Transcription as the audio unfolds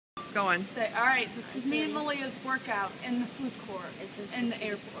It's going. All right, this is me and Malia's workout in the food court in the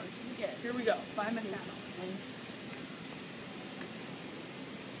airport. This is good. Here we go. By McDonald's.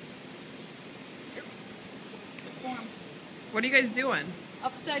 What are you guys doing?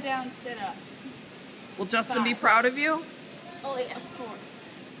 Upside down sit-ups. Will Justin be proud of you? Oh yeah. Of course.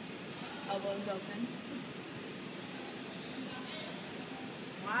 Elbows open.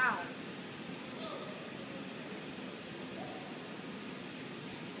 Wow.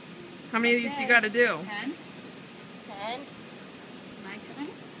 How many of these do you got to do? 10. 10. My turn.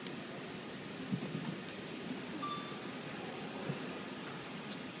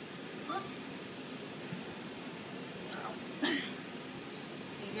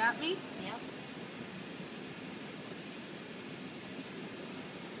 You got me? Yep.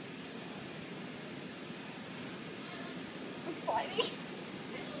 I'm sliding.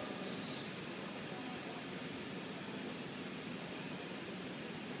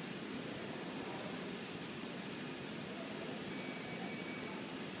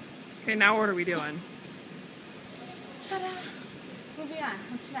 Okay, now what are we doing? Ta-da! Moving on.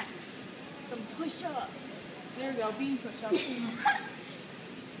 What's next? Some push-ups. There we go. Bean push-ups.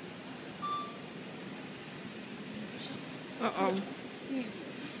 Uh-oh.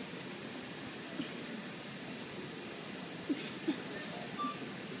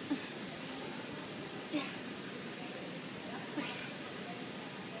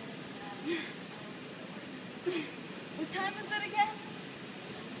 What time is it again?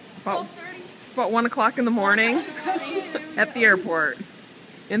 About, 12:30? it's about 1 o'clock in the morning at the airport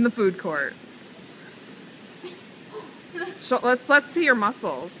in the food court. So let's see your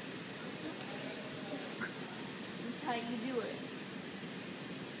muscles. This is how you do it.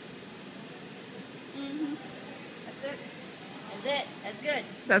 That's it. That's it. That's good.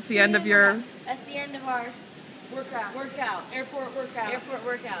 That's the end of your... That's the end of our Workout. Airport workout. airport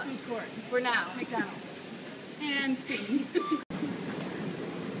workout. Food court. For now. McDonald's. And scene.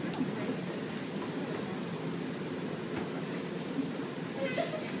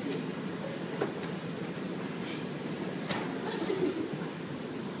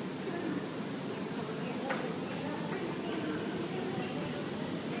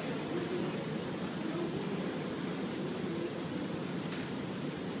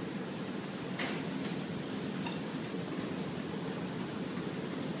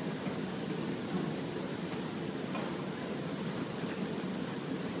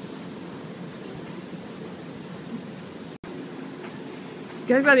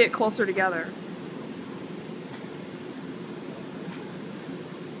 You guys gotta get closer together.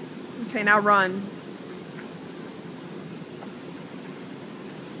 Okay, now run.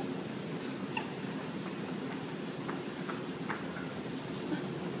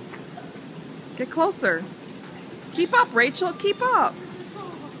 Get closer. Keep up, Rachel. Keep up.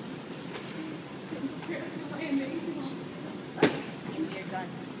 You're done.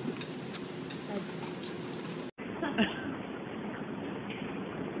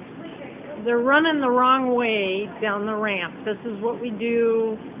 They're running the wrong way down the ramp. This is what we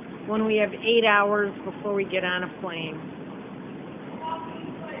do when we have 8 hours before we get on a plane.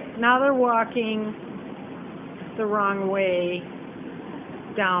 Now they're walking the wrong way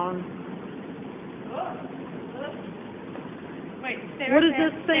down. Wait, What is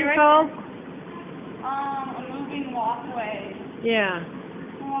this thing called? A moving walkway. Yeah,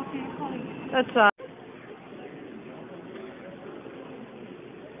 Walking. that's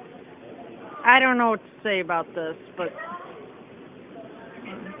I don't know what to say about this, but